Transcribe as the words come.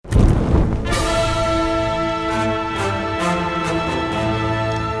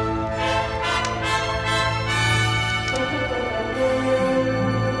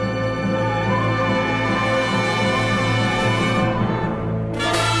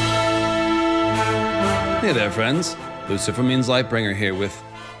Hey there, friends. Lucifer Means Lightbringer here with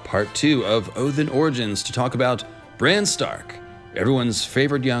part 2 of Odin Origins to talk about Bran Stark, everyone's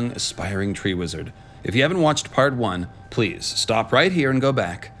favorite young aspiring tree wizard. If you haven't watched part 1, please stop right here and go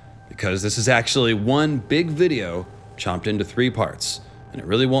back, because this is actually one big video chopped into 3 parts, and it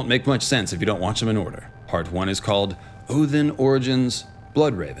really won't make much sense if you don't watch them in order. Part 1 is called Odin Origins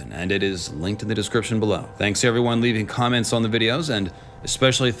Bloodraven, and it is linked in the description below. Thanks to everyone leaving comments on the videos, and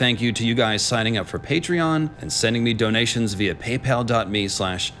especially thank you to you guys signing up for Patreon and sending me donations via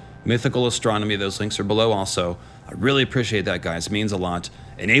paypal.me/mythicalastronomy. Those links are below also. I really appreciate that, guys. It means a lot.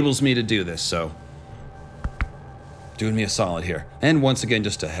 Enables me to do this, so doing me a solid here. And once again,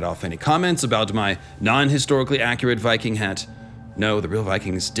 just to head off any comments about my non-historically accurate Viking hat, no, the real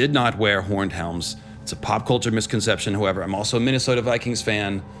Vikings did not wear horned helms. It's a pop culture misconception. However, I'm also a Minnesota Vikings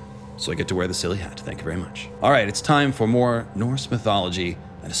fan, so I get to wear the silly hat. Thank you very much. All right, it's time for more Norse mythology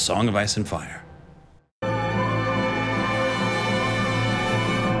and A Song of Ice and Fire.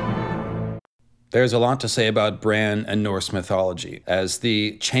 There's a lot to say about Bran and Norse mythology. As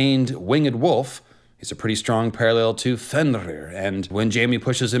the chained winged wolf, he's a pretty strong parallel to Fenrir, and when Jaime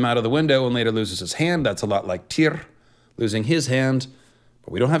pushes him out of the window and later loses his hand, that's a lot like Tyr losing his hand.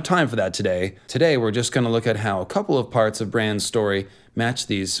 But we don't have time for that today. Today, we're just going to look at how a couple of parts of Bran's story match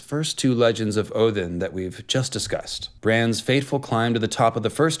these first 2 legends of Odin that we've just discussed. Bran's fateful climb to the top of the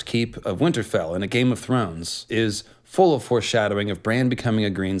first keep of Winterfell in A Game of Thrones is full of foreshadowing of Bran becoming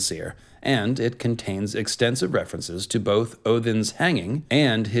a green seer, and it contains extensive references to both Odin's hanging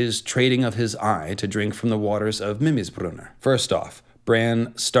and his trading of his eye to drink from the waters of Mimmisbrunner. First off,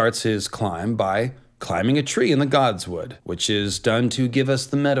 Bran starts his climb by climbing a tree in the Godswood, which is done to give us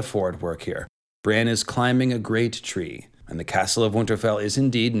the metaphor at work here. Bran is climbing a great tree, and the castle of Winterfell is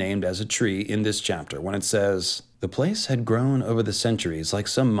indeed named as a tree in this chapter when it says, "The place had grown over the centuries like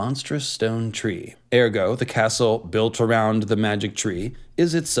some monstrous stone tree." Ergo, the castle built around the magic tree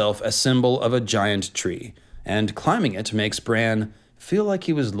is itself a symbol of a giant tree, and climbing it makes Bran feel like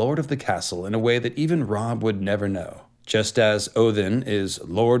he was lord of the castle in a way that even Robb would never know. Just as Odin is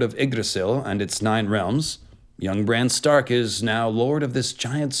Lord of Yggdrasil and its 9 realms, young Bran Stark is now Lord of this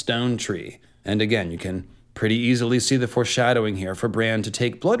giant stone tree. And again, you can pretty easily see the foreshadowing here for Bran to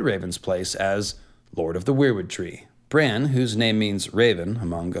take Bloodraven's place as Lord of the Weirwood Tree. Bran, whose name means raven,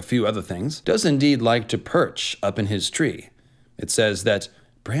 among a few other things, does indeed like to perch up in his tree. It says that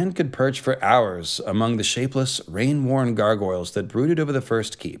Bran could perch for hours among the shapeless, rain-worn gargoyles that brooded over the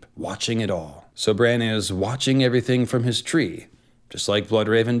first keep, watching it all. So Bran is watching everything from his tree, just like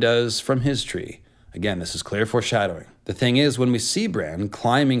Bloodraven does from his tree. Again, this is clear foreshadowing. The thing is, when we see Bran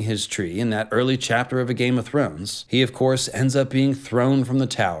climbing his tree in that early chapter of A Game of Thrones, he of course ends up being thrown from the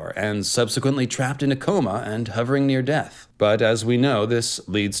tower and subsequently trapped in a coma and hovering near death. But as we know, this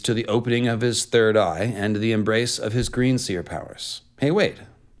leads to the opening of his third eye and the embrace of his green seer powers. Hey, wait,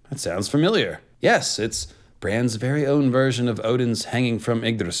 that sounds familiar. Yes, it's Bran's very own version of Odin's hanging from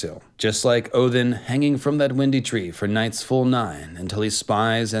Yggdrasil. Just like Odin hanging from that windy tree for night's full 9 until he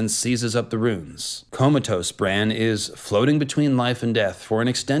spies and seizes up the runes, comatose Bran is floating between life and death for an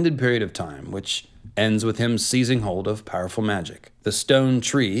extended period of time, which ends with him seizing hold of powerful magic. The stone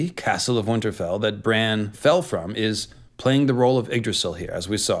tree, Castle of Winterfell, that Bran fell from is playing the role of Yggdrasil here, as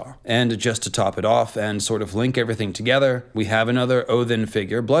we saw. And just to top it off and sort of link everything together, we have another Odin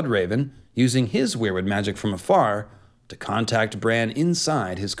figure, Bloodraven, using his weirwood magic from afar to contact Bran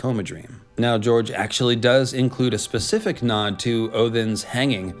inside his coma dream. Now, George actually does include a specific nod to Odin's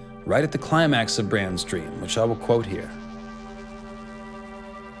hanging right at the climax of Bran's dream, which I will quote here.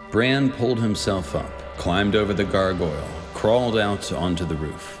 Bran pulled himself up, climbed over the gargoyle, crawled out onto the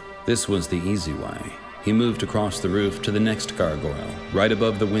roof. This was the easy way. He moved across the roof to the next gargoyle, right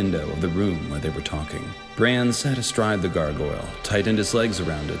above the window of the room where they were talking. Bran sat astride the gargoyle, tightened his legs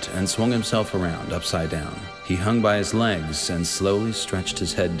around it, and swung himself around upside down. He hung by his legs and slowly stretched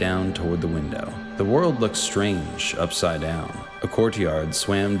his head down toward the window. The world looked strange upside down. A courtyard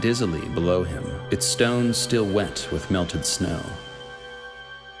swam dizzily below him, its stones still wet with melted snow.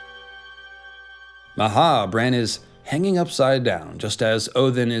 Aha, Bran is hanging upside down, just as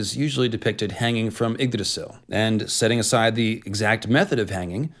Odin is usually depicted hanging from Yggdrasil. And setting aside the exact method of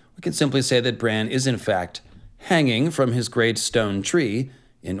hanging, we can simply say that Bran is in fact hanging from his great stone tree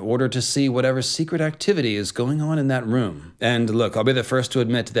in order to see whatever secret activity is going on in that room. And look, I'll be the first to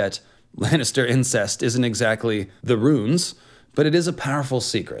admit that Lannister incest isn't exactly the runes, but it is a powerful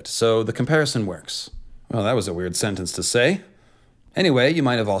secret, so the comparison works. Well, that was a weird sentence to say. Anyway, you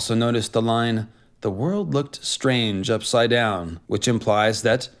might have also noticed the line, "The world looked strange upside down," which implies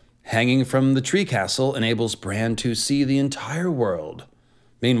that hanging from the tree castle enables Bran to see the entire world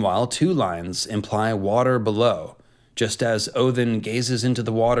Meanwhile, 2 lines imply water below, just as Odin gazes into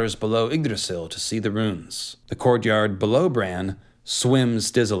the waters below Yggdrasil to see the runes. The courtyard below Bran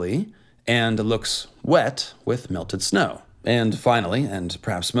swims dizzily and looks wet with melted snow. And finally, and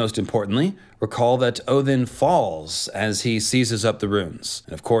perhaps most importantly, recall that Odin falls as he seizes up the runes.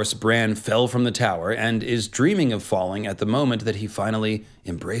 And of course, Bran fell from the tower and is dreaming of falling at the moment that he finally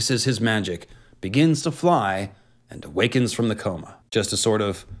embraces his magic, begins to fly, and awakens from the coma. Just to sort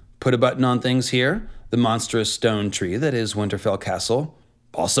of put a button on things here, the monstrous stone tree that is Winterfell Castle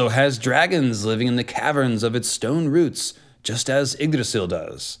also has dragons living in the caverns of its stone roots, just as Yggdrasil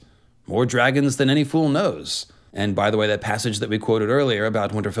does. More dragons than any fool knows. And by the way, that passage that we quoted earlier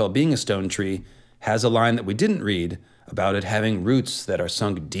about Winterfell being a stone tree has a line that we didn't read about it having roots that are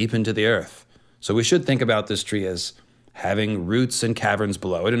sunk deep into the earth. So we should think about this tree as having roots and caverns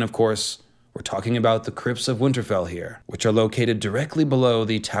below it. And of course, we're talking about the crypts of Winterfell here, which are located directly below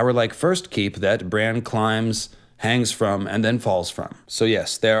the tower-like first keep that Bran climbs, hangs from, and then falls from. So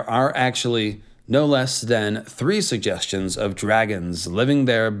yes, there are actually no less than 3 suggestions of dragons living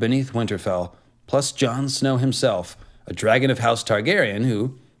there beneath Winterfell, plus Jon Snow himself, a dragon of House Targaryen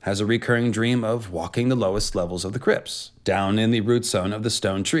who has a recurring dream of walking the lowest levels of the crypts, down in the root zone of the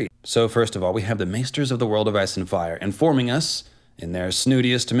stone tree. So first of all, we have the Maesters of the World of Ice and Fire informing us, in their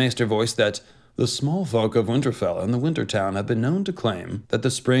snootiest Maester voice, that the small folk of Winterfell and the Wintertown have been known to claim that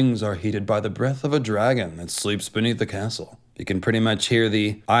the springs are heated by the breath of a dragon that sleeps beneath the castle. You can pretty much hear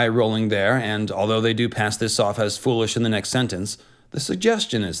the eye rolling there, and although they do pass this off as foolish in the next sentence, the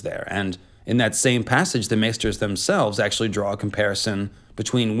suggestion is there, and in that same passage, the Maesters themselves actually draw a comparison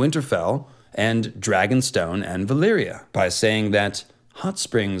between Winterfell and Dragonstone and Valyria by saying that hot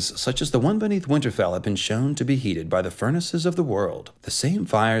springs such as the one beneath Winterfell have been shown to be heated by the furnaces of the world, the same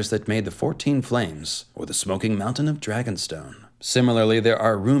fires that made the 14 flames, or the smoking mountain of Dragonstone. Similarly, there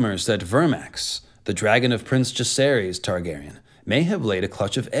are rumors that Vermax, the dragon of Prince Jacaerys Targaryen, may have laid a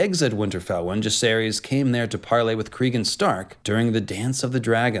clutch of eggs at Winterfell when Jacaerys came there to parley with Cregan Stark during the Dance of the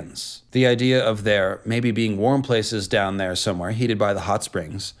Dragons. The idea of there maybe being warm places down there somewhere heated by the hot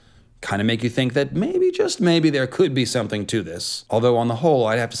springs kind of make you think that maybe, just maybe, there could be something to this. Although on the whole,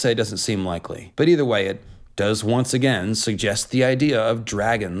 I'd have to say it doesn't seem likely. But either way, it does once again suggest the idea of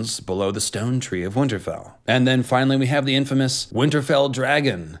dragons below the stone tree of Winterfell. And then finally we have the infamous Winterfell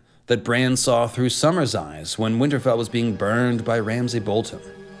dragon that Bran saw through Summer's eyes when Winterfell was being burned by Ramsay Bolton.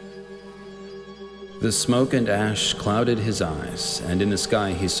 The smoke and ash clouded his eyes, and in the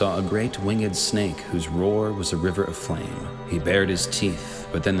sky he saw a great winged snake whose roar was a river of flame. He bared his teeth,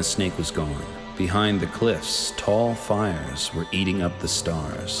 but then the snake was gone. Behind the cliffs, tall fires were eating up the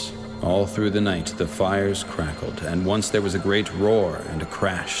stars. All through the night the fires crackled, and once there was a great roar and a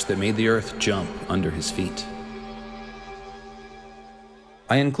crash that made the earth jump under his feet.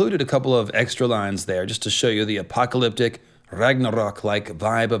 I included a couple of extra lines there just to show you the apocalyptic, Ragnarok-like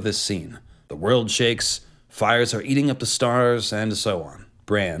vibe of this scene. The world shakes, fires are eating up the stars, and so on.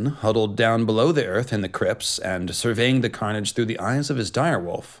 Bran, huddled down below the earth in the crypts and surveying the carnage through the eyes of his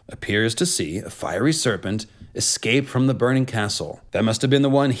direwolf, appears to see a fiery serpent escape from the burning castle. That must have been the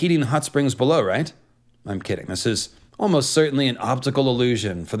one heating the hot springs below, right? I'm kidding. This is almost certainly an optical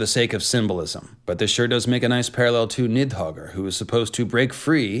illusion for the sake of symbolism. But this sure does make a nice parallel to Nidhogger, who is supposed to break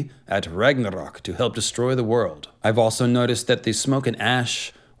free at Ragnarok to help destroy the world. I've also noticed that the smoke and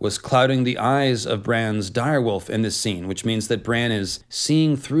ash was clouding the eyes of Bran's direwolf in this scene, which means that Bran is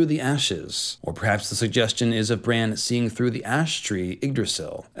seeing through the ashes. Or perhaps the suggestion is of Bran seeing through the ash tree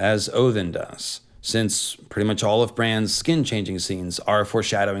Yggdrasil, as Odin does, since pretty much all of Bran's skin-changing scenes are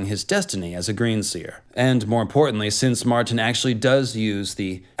foreshadowing his destiny as a Greenseer. And more importantly, since Martin actually does use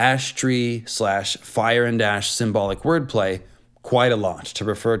the ash tree / fire and ash symbolic wordplay quite a lot to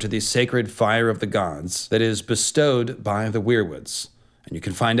refer to the sacred fire of the gods that is bestowed by the Weirwoods. And you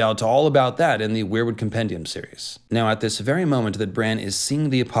can find out all about that in the Weirwood Compendium series. Now, at this very moment that Bran is seeing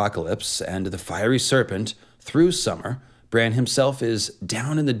the apocalypse and the fiery serpent through Summer, Bran himself is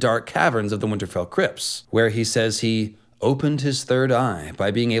down in the dark caverns of the Winterfell crypts, where he says he opened his third eye by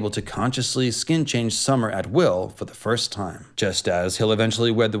being able to consciously skin change Summer at will for the first time, just as he'll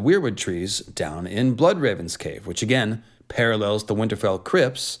eventually wed the Weirwood trees down in Bloodraven's cave, which again parallels the Winterfell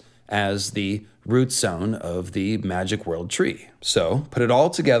crypts as the root zone of the Magic World Tree. So, put it all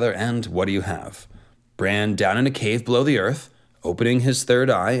together and what do you have? Bran down in a cave below the earth, opening his third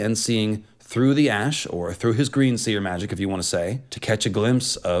eye and seeing through the ash, or through his Greenseer magic if you want to say, to catch a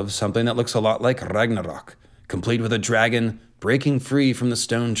glimpse of something that looks a lot like Ragnarok, complete with a dragon breaking free from the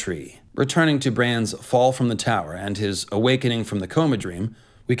stone tree. Returning to Bran's fall from the tower and his awakening from the coma dream,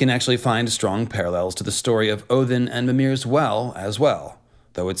 we can actually find strong parallels to the story of Odin and Mimir's well as well.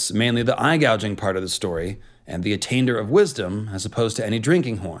 though it's mainly the eye-gouging part of the story and the attainder of wisdom as opposed to any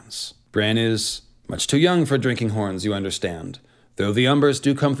drinking horns. Bran is much too young for drinking horns, you understand, though the Umbers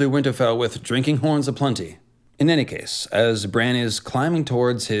do come through Winterfell with drinking horns aplenty. In any case, as Bran is climbing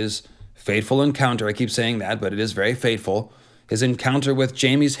towards his fateful encounter, I keep saying that, but it is very fateful, his encounter with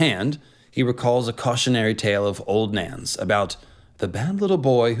Jaime's hand, he recalls a cautionary tale of old Nan's about the bad little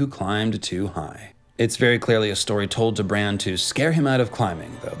boy who climbed too high. It's very clearly a story told to Bran to scare him out of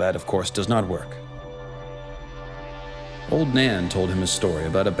climbing, though that, of course, does not work. Old Nan told him a story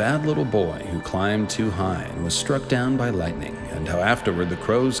about a bad little boy who climbed too high and was struck down by lightning, and how afterward the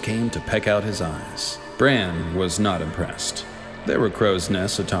crows came to peck out his eyes. Bran was not impressed. There were crows'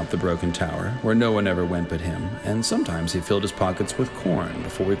 nests atop the broken tower, where no one ever went but him, and sometimes he filled his pockets with corn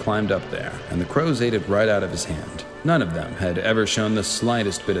before he climbed up there, and the crows ate it right out of his hand. None of them had ever shown the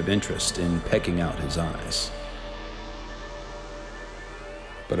slightest bit of interest in pecking out his eyes.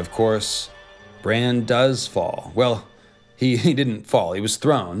 But of course, Bran does fall. Well, he didn't fall, he was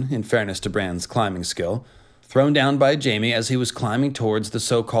thrown, in fairness to Bran's climbing skill, thrown down by Jaime as he was climbing towards the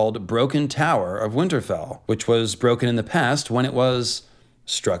so-called Broken Tower of Winterfell, which was broken in the past when it was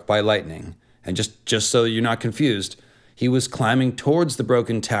struck by lightning. And just so you're not confused, he was climbing towards the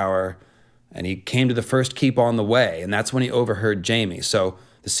Broken Tower, and he came to the first keep on the way, and that's when he overheard Jaime. So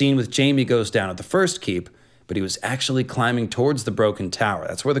the scene with Jaime goes down at the first keep, but he was actually climbing towards the Broken Tower.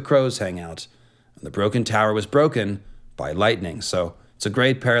 That's where the crows hang out. And the Broken Tower was broken by lightning, so it's a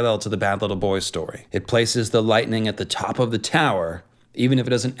great parallel to the Bad Little Boy story. It places the lightning at the top of the tower, even if it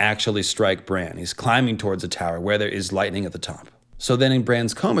doesn't actually strike Bran. He's climbing towards a tower where there is lightning at the top. So then in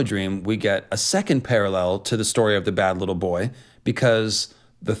Bran's coma dream, we get a second parallel to the story of the Bad Little Boy, because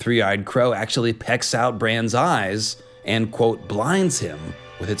the three-eyed crow actually pecks out Bran's eyes and, quote, blinds him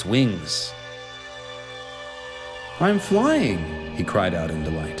with its wings. "I'm flying," he cried out in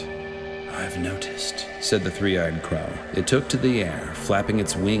delight. "I've noticed," said the three-eyed crow. It took to the air, flapping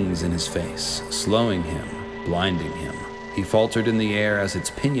its wings in his face, slowing him, blinding him. He faltered in the air as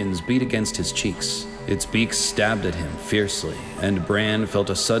its pinions beat against his cheeks. Its beak stabbed at him fiercely, and Bran felt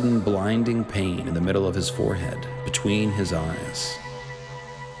a sudden blinding pain in the middle of his forehead, between his eyes.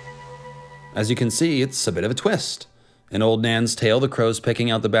 As you can see, it's a bit of a twist. In Old Nan's tale, the crows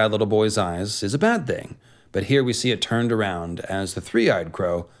picking out the bad little boy's eyes is a bad thing, but here we see it turned around as the three-eyed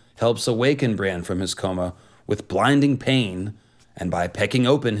crow helps awaken Bran from his coma with blinding pain and by pecking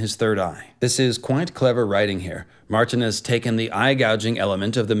open his third eye. This is quite clever writing here. Martin has taken the eye-gouging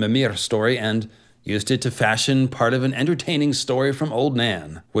element of the Mimir story and used it to fashion part of an entertaining story from Old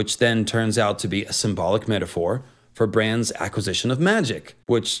Nan, which then turns out to be a symbolic metaphor for Bran's acquisition of magic,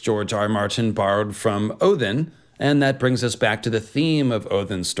 which George R. Martin borrowed from Odin, and that brings us back to the theme of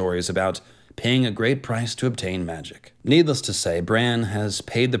Odin's stories about paying a great price to obtain magic. Needless to say, Bran has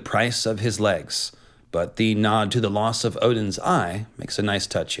paid the price of his legs, but the nod to the loss of Odin's eye makes a nice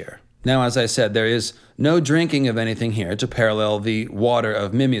touch here. Now, as I said, there is no drinking of anything here to parallel the water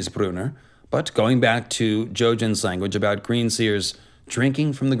of Mimmisbrunner, but going back to Jojen's language about Greenseers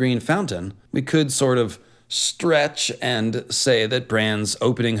drinking from the green fountain, we could sort of stretch and say that Bran's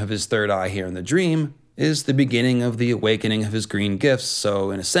opening of his third eye here in the dream is the beginning of the awakening of his green gifts,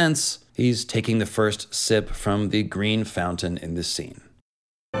 so in a sense, he's taking the first sip from the green fountain in this scene.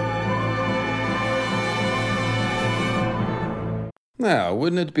 Now,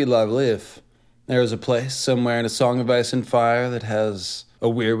 wouldn't it be lovely if there was a place somewhere in A Song of Ice and Fire that has a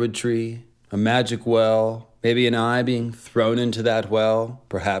weirwood tree, a magic well, maybe an eye being thrown into that well,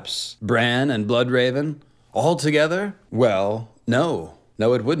 perhaps Bran and Bloodraven, all together? Well, no,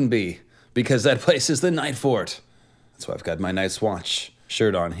 it wouldn't be, because that place is the Night Fort. That's why I've got my Night's Watch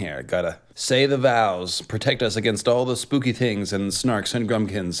shirt on here. Gotta say the vows, protect us against all the spooky things and snarks and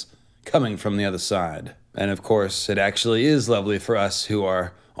grumpkins coming from the other side. And of course, it actually is lovely for us who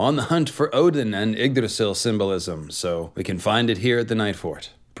are on the hunt for Odin and Yggdrasil symbolism, so we can find it here at the Night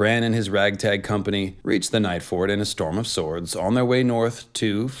Fort. Bran and his ragtag company reach the Night Fort in a storm of swords, on their way north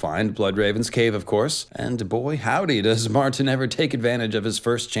to find Bloodraven's cave, of course, and boy howdy does Martin ever take advantage of his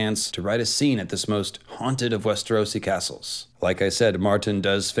first chance to write a scene at this most haunted of Westerosi castles. Like I said, Martin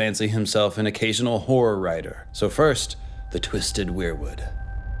does fancy himself an occasional horror writer. So first, the Twisted Weirwood.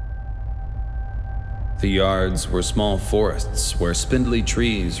 The yards were small forests where spindly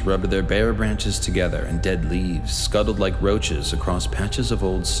trees rubbed their bare branches together and dead leaves scuttled like roaches across patches of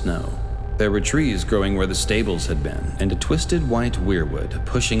old snow. There were trees growing where the stables had been, and a twisted white weirwood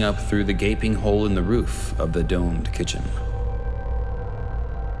pushing up through the gaping hole in the roof of the domed kitchen.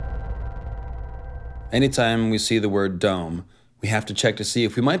 Anytime we see the word dome, we have to check to see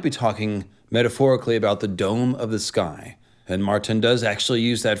if we might be talking metaphorically about the dome of the sky, And Martin does actually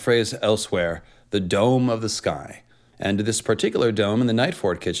use that phrase elsewhere, the dome of the sky. And this particular dome in the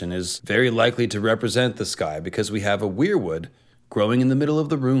Nightfort kitchen is very likely to represent the sky because we have a weirwood growing in the middle of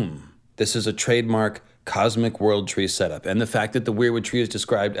the room. This is a trademark cosmic world tree setup, and the fact that the weirwood tree is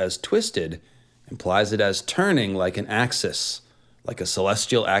described as twisted implies it as turning like an axis, like a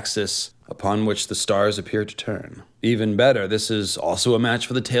celestial axis upon which the stars appear to turn. Even better, this is also a match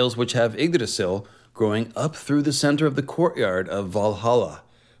for the tales which have Yggdrasil growing up through the center of the courtyard of Valhalla,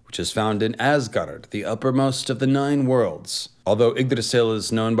 which is found in Asgard, the uppermost of the 9 worlds. Although Yggdrasil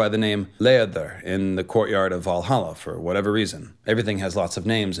is known by the name Leodr in the courtyard of Valhalla for whatever reason. Everything has lots of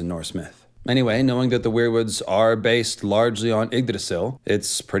names in Norse myth. Anyway, knowing that the weirwoods are based largely on Yggdrasil,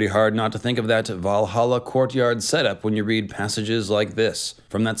 it's pretty hard not to think of that Valhalla courtyard setup when you read passages like this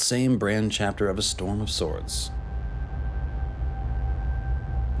from that same Bran chapter of A Storm of Swords.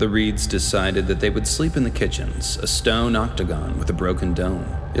 The Reeds decided that they would sleep in the kitchens, a stone octagon with a broken dome.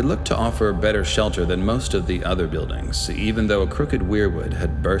 It looked to offer better shelter than most of the other buildings, even though a crooked weirwood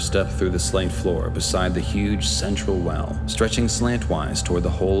had burst up through the slate floor beside the huge central well, stretching slantwise toward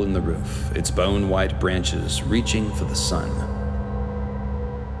the hole in the roof, its bone-white branches reaching for the sun.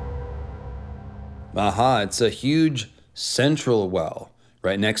 Aha, it's a huge central well,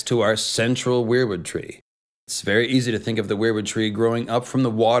 right next to our central weirwood tree. It's very easy to think of the weirwood tree growing up from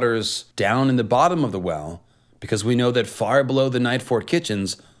the waters down in the bottom of the well, because we know that far below the Nightfort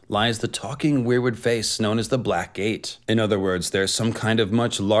kitchens lies the talking weirwood face known as the Black Gate. In other words, there's some kind of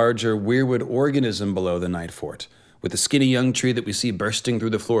much larger weirwood organism below the Nightfort, with the skinny young tree that we see bursting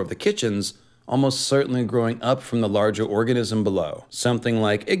through the floor of the kitchens almost certainly growing up from the larger organism below, something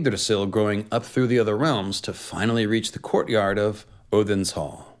like Yggdrasil growing up through the other realms to finally reach the courtyard of Odin's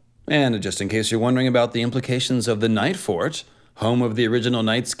Hall. And just in case you're wondering about the implications of the Nightfort, home of the original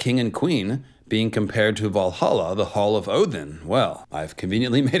Knights King and Queen, being compared to Valhalla, the Hall of Odin, well, I've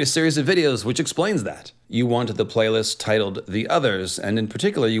conveniently made a series of videos which explains that. You wanted the playlist titled The Others, and in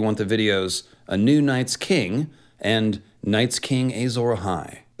particular you want the videos A New Knights King and Knights King Azor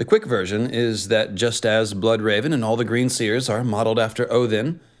Ahai. The quick version is that just as Bloodraven and all the Green Seers are modeled after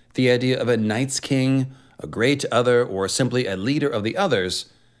Odin, the idea of a Knights King, a great other, or simply a leader of the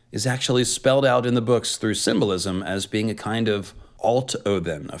others is actually spelled out in the books through symbolism as being a kind of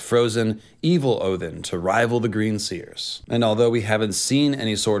alt-Odin, a frozen, evil Odin to rival the Green Seers. And although we haven't seen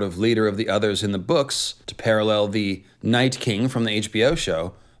any sort of leader of the others in the books to parallel the Night King from the HBO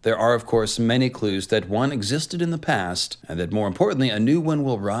show, there are of course many clues that one existed in the past, and that more importantly, a new one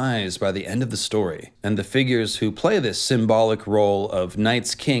will rise by the end of the story. And the figures who play this symbolic role of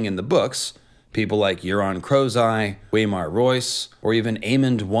Knights King in the books, people like Euron Crowseye, Waymar Royce, or even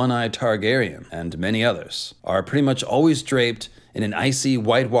Aemond One-Eye Targaryen, and many others, are pretty much always draped in an icy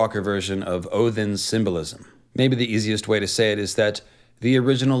White Walker version of Odin's symbolism. Maybe the easiest way to say it is that the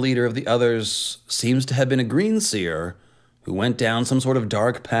original leader of the others seems to have been a Green Seer who went down some sort of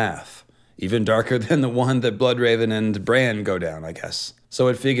dark path, even darker than the one that Bloodraven and Bran go down, I guess. So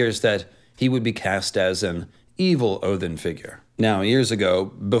it figures that he would be cast as an evil Odin figure. Now, years ago,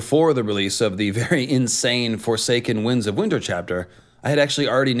 before the release of the very insane Forsaken Winds of Winter chapter, I had actually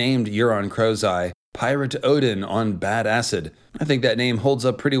already named Euron Crowseye Pirate Odin on Bad Acid. I think that name holds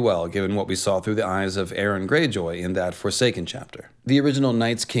up pretty well given what we saw through the eyes of Aaron Greyjoy in that Forsaken chapter. The original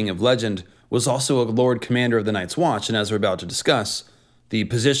Knights King of legend was also a Lord Commander of the Night's Watch, and as we're about to discuss, the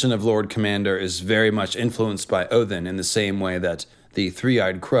position of Lord Commander is very much influenced by Odin in the same way that the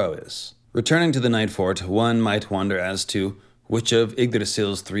Three-Eyed Crow is. Returning to the Nightfort, one might wonder as to which of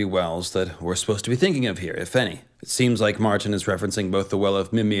Yggdrasil's 3 wells that we're supposed to be thinking of here, if any. It seems like Martin is referencing both the Well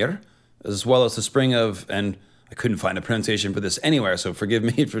of Mimir, as well as the spring of, and I couldn't find a pronunciation for this anywhere, so forgive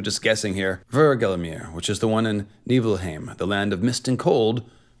me for just guessing here, Hvergelmir, which is the one in Niflheim, the land of mist and cold,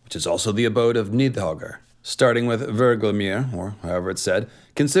 which is also the abode of Nidhogger. Starting with Hvergelmir, or however it's said,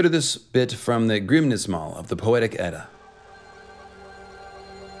 consider this bit from the Grimnismal of the Poetic Edda.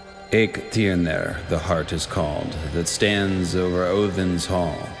 Eiktirnir, the heart is called, that stands over Odin's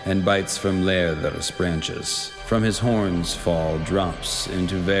hall, and bites from Leodr's branches. From his horns fall drops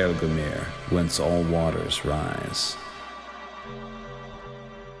into Hvergelmir, whence all waters rise.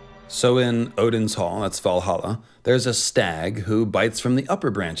 So in Odin's hall, that's Valhalla, there's a stag who bites from the upper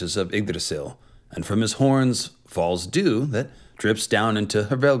branches of Yggdrasil, and from his horns falls dew that drips down into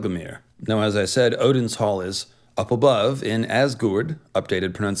Hvergelmir. Now, as I said, Odin's hall is up above in Asgard,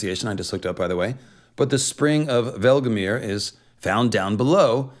 updated pronunciation I just looked up by the way, but the spring of Hvergelmir is found down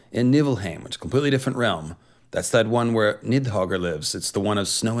below in Niflheim, which is a completely different realm. That's that one where Nidhogger lives. It's the one of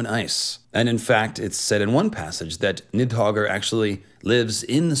snow and ice. And in fact, it's said in one passage that Nidhogger actually lives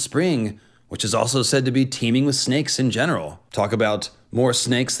in the spring which is also said to be teeming with snakes in general. Talk about more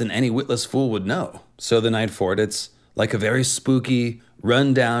snakes than any witless fool would know. So the Night Fort, it's like a very spooky,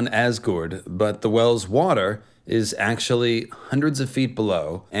 run-down Asgard, but the well's water is actually hundreds of feet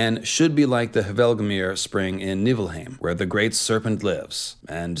below and should be like the Helgelmir spring in Niflheim, where the great serpent lives.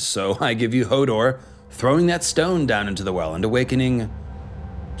 And so I give you Hodor throwing that stone down into the well and awakening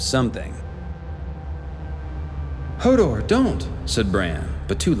something. "Hodor, don't," said Bran,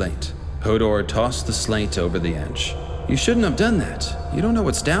 but too late. Hodor tossed the slate over the edge. "You shouldn't have done that. You don't know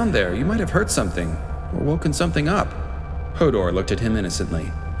what's down there. You might have hurt something, or woken something up." Hodor looked at him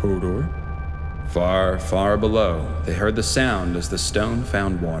innocently. "Hodor?" Far, far below, they heard the sound as the stone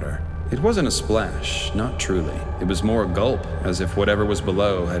found water. It wasn't a splash, not truly. It was more a gulp, as if whatever was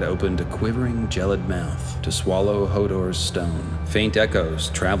below had opened a quivering, gelid mouth to swallow Hodor's stone. Faint echoes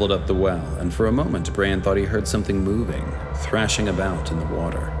traveled up the well, and for a moment Bran thought he heard something moving, thrashing about in the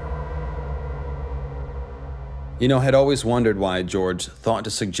water. You know, I had always wondered why George thought to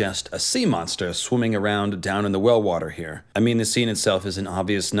suggest a sea monster swimming around down in the well water here. I mean, the scene itself is an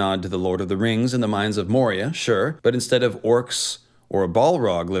obvious nod to the Lord of the Rings and the Mines of Moria, sure, but instead of orcs or a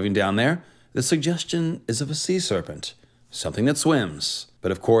Balrog living down there, the suggestion is of a sea serpent, something that swims.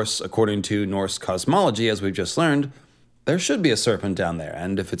 But of course, according to Norse cosmology, as we've just learned, there should be a serpent down there,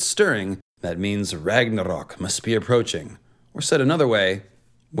 and if it's stirring, that means Ragnarok must be approaching. Or said another way,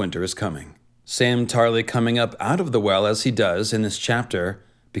 winter is coming. Sam Tarly coming up out of the well as he does in this chapter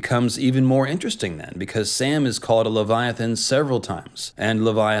becomes even more interesting then, because Sam is called a Leviathan several times, and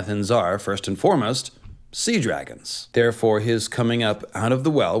Leviathans are, first and foremost, sea dragons. Therefore, his coming up out of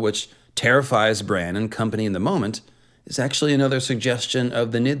the well, which terrifies Bran and company in the moment, is actually another suggestion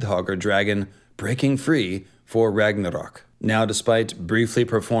of the Nidhogger dragon breaking free for Ragnarok. Now, despite briefly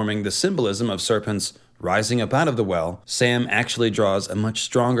performing the symbolism of serpents rising up out of the well, Sam actually draws a much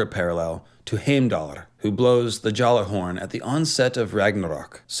stronger parallel to Heimdallr, who blows the Jallar horn at the onset of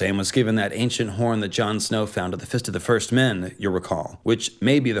Ragnarok. Sam was given that ancient horn that Jon Snow found at the Fist of the First Men, you'll recall, which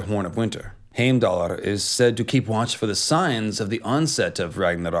may be the Horn of Winter. Heimdallr is said to keep watch for the signs of the onset of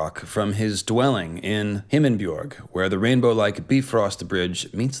Ragnarok from his dwelling in Himinbjorg, where the rainbow-like Bifrost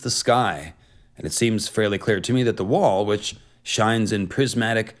Bridge meets the sky. And it seems fairly clear to me that the wall, which shines in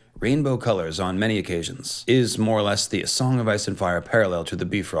prismatic rainbow colors on many occasions, is more or less the Song of Ice and Fire parallel to the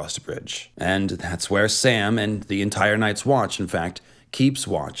Bifrost Bridge. And that's where Sam and the entire Night's Watch, in fact, keeps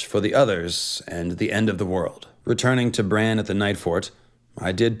watch for the others and the end of the world. Returning to Bran at the Night Fort,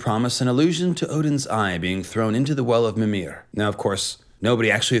 I did promise an allusion to Odin's eye being thrown into the well of Mimir. Now, of course,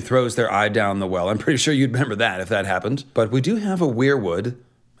 nobody actually throws their eye down the well. I'm pretty sure you'd remember that if that happened. But we do have a weirwood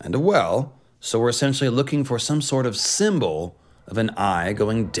and a well, so we're essentially looking for some sort of symbol of an eye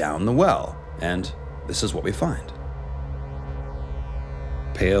going down the well. And this is what we find.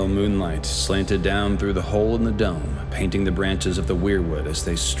 Pale moonlight slanted down through the hole in the dome, painting the branches of the weirwood as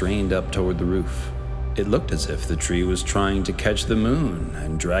they strained up toward the roof. It looked as if the tree was trying to catch the moon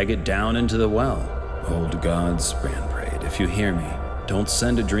and drag it down into the well. Old gods, Bran prayed, if you hear me, don't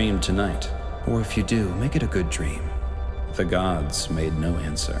send a dream tonight. Or if you do, make it a good dream. The gods made no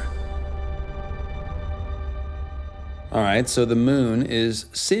answer. Alright, so the moon is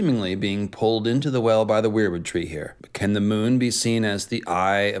seemingly being pulled into the well by the weirwood tree here. But can the moon be seen as the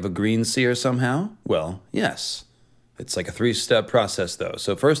eye of a green seer somehow? Well, yes. It's like a three-step process, though.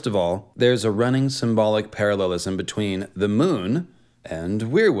 So first of all, there's a running symbolic parallelism between the moon and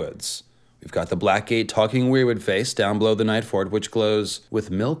weirwoods. We've got the Blackgate talking weirwood face down below the Night Fort, which glows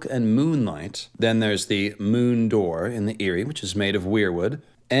with milk and moonlight. Then there's the moon door in the Eyrie, which is made of weirwood.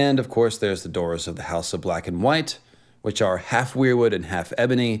 And, of course, there's the doors of the House of Black and White, which are half weirwood and half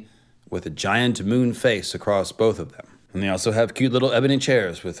ebony, with a giant moon face across both of them. And they also have cute little ebony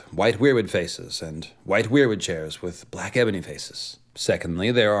chairs with white weirwood faces and white weirwood chairs with black ebony faces. Secondly,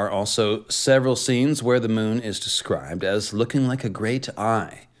 there are also several scenes where the moon is described as looking like a great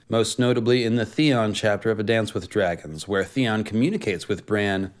eye, most notably in the Theon chapter of A Dance with Dragons, where Theon communicates with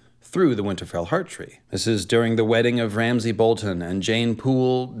Bran through the Winterfell heart tree. This is during the wedding of Ramsay Bolton and Jane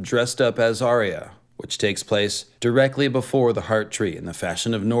Poole dressed up as Arya, which takes place directly before the heart tree in the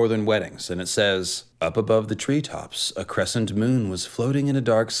fashion of northern weddings, and it says, "Up above the treetops, a crescent moon was floating in a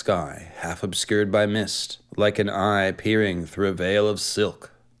dark sky, half obscured by mist, like an eye peering through a veil of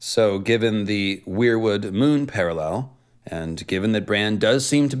silk." So given the weirwood moon parallel, and given that Bran does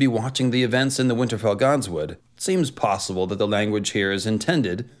seem to be watching the events in the Winterfell Godswood, it seems possible that the language here is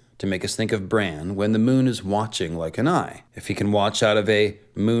intended to make us think of Bran when the moon is watching like an eye. If he can watch out of a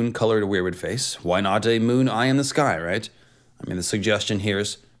moon-colored weirwood face, why not a moon eye in the sky, right? I mean, the suggestion here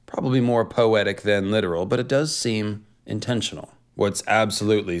is probably more poetic than literal, but it does seem intentional. What's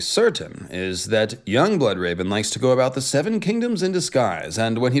absolutely certain is that young Bloodraven likes to go about the Seven Kingdoms in disguise,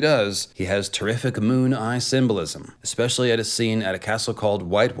 and when he does, he has terrific moon eye symbolism, especially at a scene at a castle called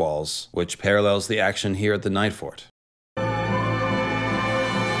White Walls, which parallels the action here at the Night Fort.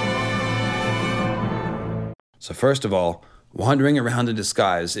 So first of all, wandering around in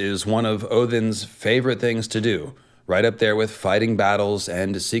disguise is one of Odin's favorite things to do, right up there with fighting battles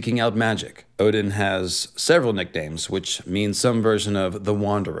and seeking out magic. Odin has several nicknames, which mean some version of the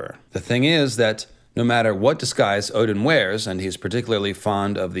Wanderer. The thing is that no matter what disguise Odin wears, and he's particularly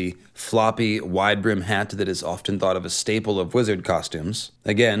fond of the floppy, wide-brim hat that is often thought of a staple of wizard costumes.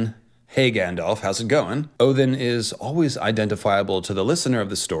 Again, hey Gandalf, how's it going? Odin is always identifiable to the listener of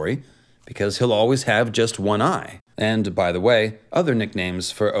the story, because he'll always have just one eye. And by the way, other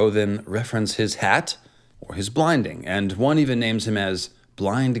nicknames for Odin reference his hat or his blinding, and one even names him as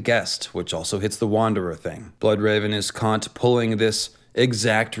Blind Guest, which also hits the Wanderer thing. Bloodraven is caught pulling this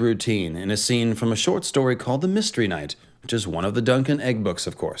exact routine in a scene from a short story called The Mystery Knight, which is one of the Duncan Egg books,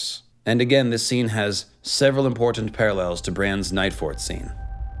 of course. And again, this scene has several important parallels to Bran's Night Fort scene.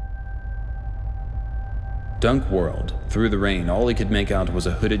 Dunk whirled. Through the rain, all he could make out was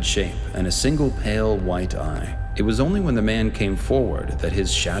a hooded shape and a single pale white eye. It was only when the man came forward that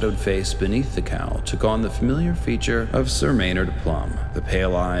his shadowed face beneath the cowl took on the familiar feature of Sir Maynard Plum, the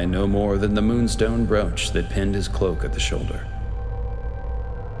pale eye no more than the moonstone brooch that pinned his cloak at the shoulder.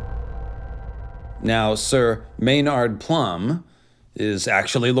 Now, Sir Maynard Plum is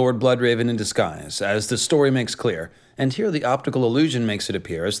actually Lord Bloodraven in disguise, as the story makes clear, and here the optical illusion makes it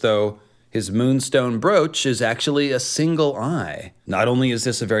appear as though his moonstone brooch is actually a single eye. Not only is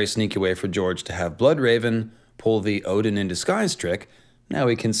this a very sneaky way for George to have Bloodraven pull the Odin in disguise trick, now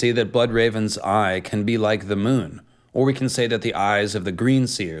we can see that Bloodraven's eye can be like the moon, or we can say that the eyes of the Green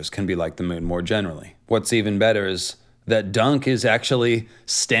Seers can be like the moon more generally. What's even better is that Dunk is actually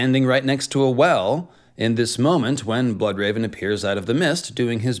standing right next to a well in this moment when Bloodraven appears out of the mist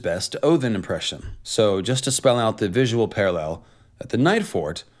doing his best Odin impression. So just to spell out the visual parallel, at the Night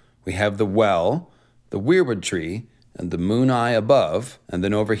Fort, we have the well, the weirwood tree, and the moon eye above, and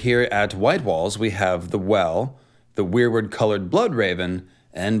then over here at White Walls we have the well, the weirwood-colored Bloodraven,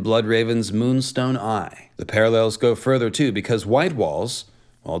 and Bloodraven's moonstone eye. The parallels go further too, because White Walls,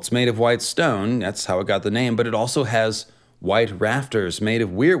 well, it's made of white stone, that's how it got the name, but it also has white rafters made of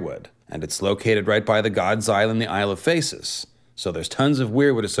weirwood, and it's located right by the God's Isle in the Isle of Faces. So there's tons of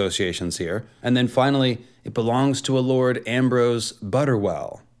weirwood associations here. And then finally, it belongs to a Lord Ambrose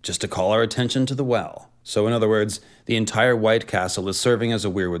Butterwell, just to call our attention to the well. So in other words, the entire White Castle is serving as a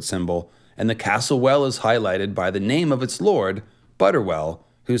weirwood symbol, and the castle well is highlighted by the name of its lord, Butterwell,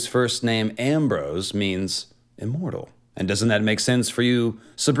 whose first name, Ambrose, means immortal. And doesn't that make sense for you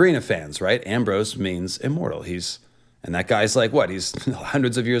Sabrina fans, right? Ambrose means immortal. And that guy's like, what? He's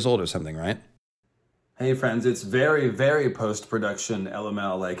hundreds of years old or something, right? Hey friends, it's very, very post-production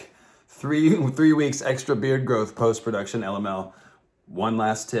LML, like three weeks extra beard growth post-production LML. One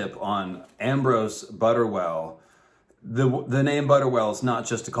last tip on Ambrose Butterwell. The name Butterwell is not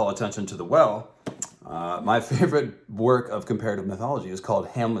just to call attention to the well. My favorite work of comparative mythology is called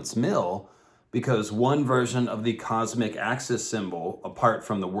Hamlet's Mill, because one version of the cosmic axis symbol, apart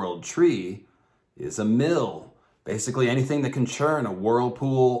from the world tree, is a mill. Basically anything that can churn. A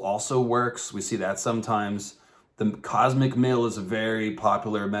whirlpool also works. We see that sometimes. The cosmic mill is a very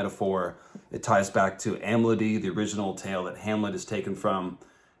popular metaphor. It ties back to Amledy, the original tale that Hamlet is taken from.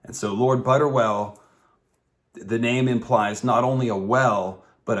 And so Lord Butterwell, the name implies not only a well,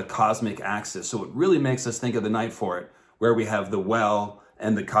 but a cosmic axis. So it really makes us think of the Night Fort, where we have the well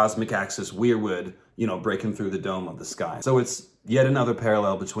and the cosmic axis weirwood, breaking through the dome of the sky. So it's yet another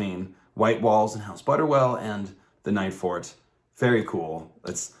parallel between White Walls and House Butterwell and the Night Fort. Very cool.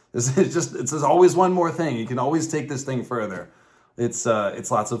 It's always one more thing. You can always take this thing further. It's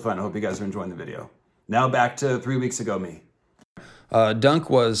lots of fun. I hope you guys are enjoying the video. Now back to 3 weeks ago me. Dunk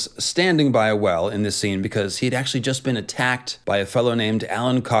was standing by a well in this scene because he had actually just been attacked by a fellow named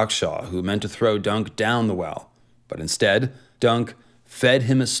Alan Cockshaw, who meant to throw Dunk down the well. But instead, Dunk fed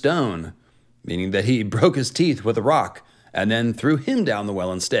him a stone, meaning that he broke his teeth with a rock and then threw him down the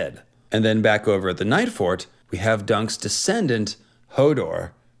well instead. And then back over at the Night Fort, we have Dunk's descendant,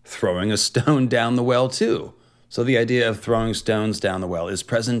 Hodor, throwing a stone down the well too. So the idea of throwing stones down the well is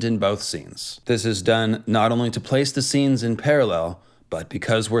present in both scenes. This is done not only to place the scenes in parallel, but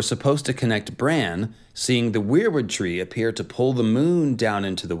because we're supposed to connect Bran, seeing the weirwood tree appear to pull the moon down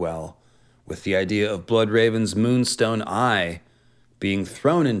into the well, with the idea of Bloodraven's moonstone eye being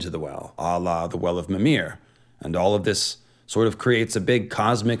thrown into the well, a la the Well of Mimir. And all of this sort of creates a big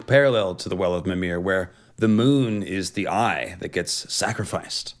cosmic parallel to the Well of Mimir, where the moon is the eye that gets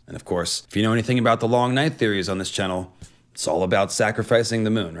sacrificed. And of course, if you know anything about the long night theories on this channel, it's all about sacrificing the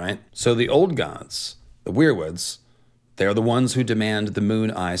moon, right? So the old gods, the Weirwoods, they're the ones who demand the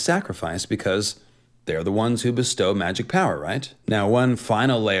moon eye sacrifice because they're the ones who bestow magic power, right? Now, one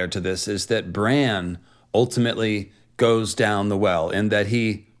final layer to this is that Bran ultimately goes down the well in that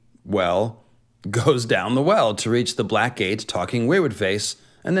he, well, goes down the well to reach the Black Gate talking Weirwood face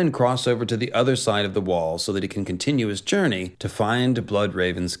and then cross over to the other side of the wall so that he can continue his journey to find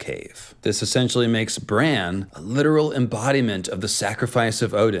Bloodraven's cave. This essentially makes Bran a literal embodiment of the sacrifice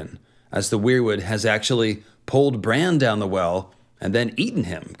of Odin, as the Weirwood has actually pulled Bran down the well and then eaten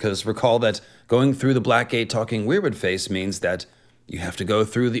him, because recall that going through the Black Gate talking Weirwood face means that you have to go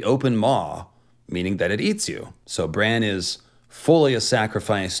through the open maw, meaning that it eats you. So Bran is fully a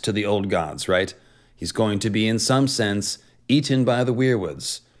sacrifice to the old gods, right? He's going to be, in some sense, eaten by the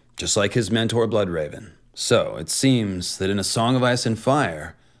Weirwoods, just like his mentor Bloodraven. So it seems that in A Song of Ice and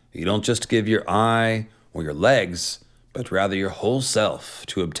Fire, you don't just give your eye or your legs, but rather your whole self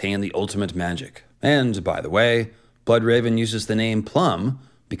to obtain the ultimate magic. And, by the way, Bloodraven uses the name Plum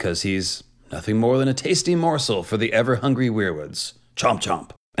because he's nothing more than a tasty morsel for the ever-hungry Weirwoods. Chomp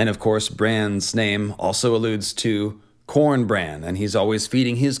chomp. And of course, Bran's name also alludes to Corn Bran, and he's always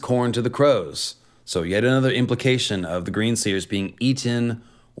feeding his corn to the crows. So yet another implication of the Greenseers being eaten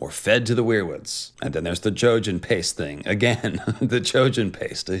or fed to the Weirwoods. And then there's the Jojen paste thing. Again, the Jojen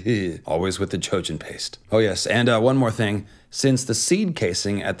paste. Always with the Jojen paste. Oh yes, and one more thing. Since the seed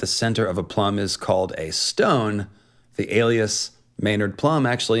casing at the center of a plum is called a stone, the alias Maynard Plum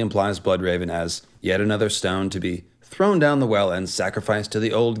actually implies Bloodraven as yet another stone to be thrown down the well and sacrificed to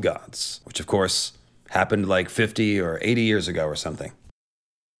the old gods, which of course happened like 50 or 80 years ago or something.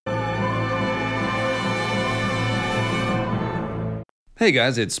 Hey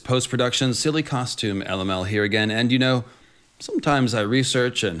guys, it's post-production silly costume LML here again, and you know, sometimes I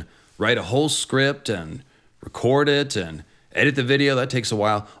research and write a whole script and record it and edit the video. That takes a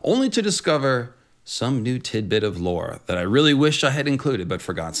while, only to discover some new tidbit of lore that I really wish I had included but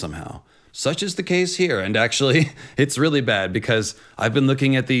forgot somehow. Such is the case here, and actually, it's really bad because I've been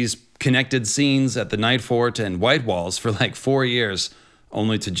looking at these connected scenes at the Night Fort and White Walls for like 4 years,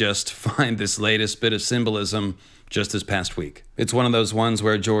 only to just find this latest bit of symbolism just this past week. It's one of those ones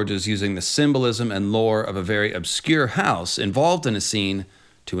where George is using the symbolism and lore of a very obscure house involved in a scene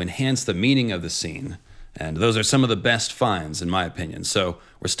to enhance the meaning of the scene. And those are some of the best finds, in my opinion. So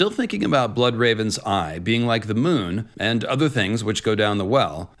we're still thinking about Bloodraven's eye being like the moon and other things which go down the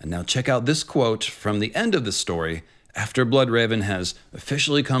well. And now check out this quote from the end of the story after Bloodraven has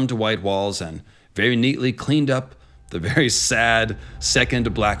officially come to White Walls and very neatly cleaned up the very sad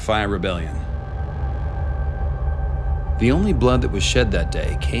Second Blackfire Rebellion. The only blood that was shed that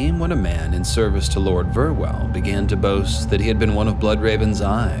day came when a man in service to Lord Verwell began to boast that he had been one of Bloodraven's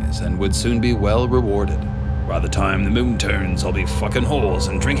eyes and would soon be well rewarded. By the time the moon turns, I'll be fucking holes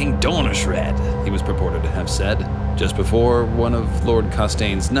and drinking Dornish red, he was purported to have said, just before one of Lord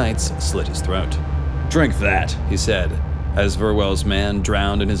Costain's knights slit his throat. Drink that, he said, as Verwell's man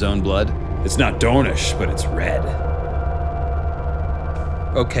drowned in his own blood. It's not Dornish, but it's red.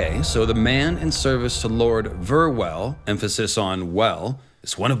 Okay, so the man in service to Lord Verwell, emphasis on well,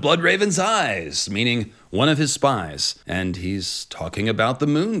 is one of Bloodraven's eyes, meaning one of his spies, and he's talking about the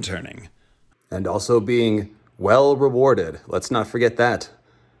moon turning. And also being well rewarded. Let's not forget that.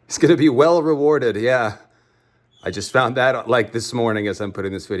 He's gonna be well rewarded, yeah. I just found that like this morning as I'm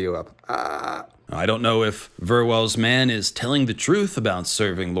putting this video up. I don't know if Verwell's man is telling the truth about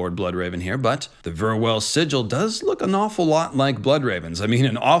serving Lord Bloodraven here, but the Verwell sigil does look an awful lot like Bloodraven's. I mean,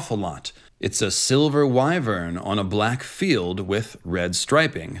 an awful lot. It's a silver wyvern on a black field with red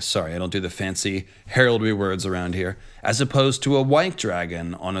striping. Sorry, I don't do the fancy heraldry words around here. As opposed to a white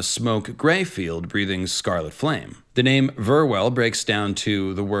dragon on a smoke gray field breathing scarlet flame. The name Verwell breaks down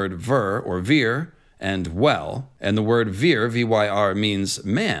to the word ver or vir, and well, and the word vir, V-Y-R, means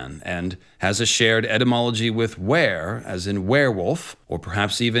man, and has a shared etymology with were, as in werewolf, or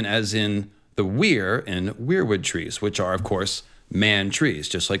perhaps even as in the weir in weirwood trees, which are, of course, man trees,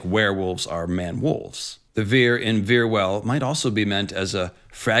 just like werewolves are man wolves. The vir in Virwell might also be meant as a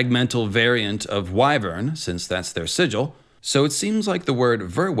fragmental variant of wyvern, since that's their sigil, so it seems like the word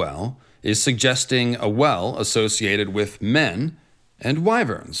Verwell is suggesting a well associated with men and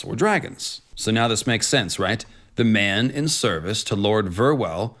wyverns, or dragons. So now this makes sense, right? The man in service to Lord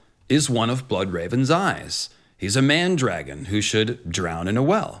Verwell is one of Bloodraven's eyes. He's a man-dragon who should drown in a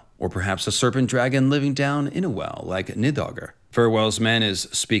well, or perhaps a serpent dragon living down in a well, like Nidogger. Verwell's man is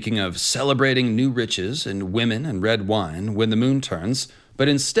speaking of celebrating new riches and women and red wine when the moon turns, but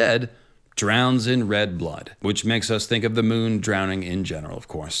instead drowns in red blood, which makes us think of the moon drowning in general, of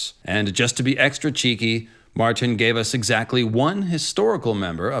course. And just to be extra cheeky, Martin gave us exactly one historical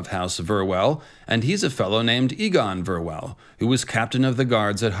member of House Verwell, and he's a fellow named Egon Verwell, who was captain of the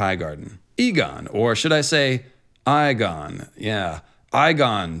guards at Highgarden. Egon, or should I say, Igon. Yeah,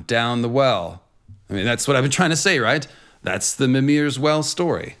 Igon down the well. I mean, that's what I've been trying to say, right? That's the Mimir's Well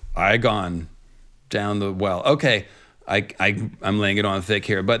story. Igon down the well. Okay, I'm laying it on thick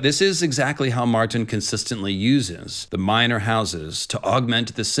here, but this is exactly how Martin consistently uses the minor houses to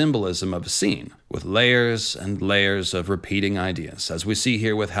augment the symbolism of a scene, with layers and layers of repeating ideas, as we see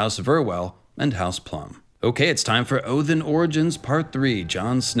here with House Verwell and House Plum. Okay, it's time for Othin Origins Part 3,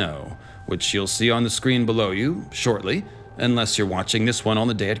 Jon Snow, which you'll see on the screen below you shortly, unless you're watching this one on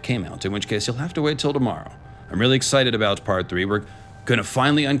the day it came out, in which case you'll have to wait till tomorrow. I'm really excited about Part 3. We're gonna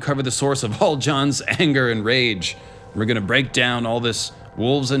finally uncover the source of all Jon's anger and rage. We're gonna break down all this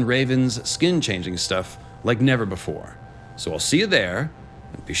wolves and ravens skin-changing stuff like never before. So I'll see you there.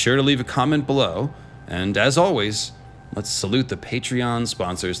 Be sure to leave a comment below. And as always, let's salute the Patreon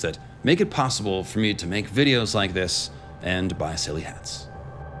sponsors that make it possible for me to make videos like this and buy silly hats.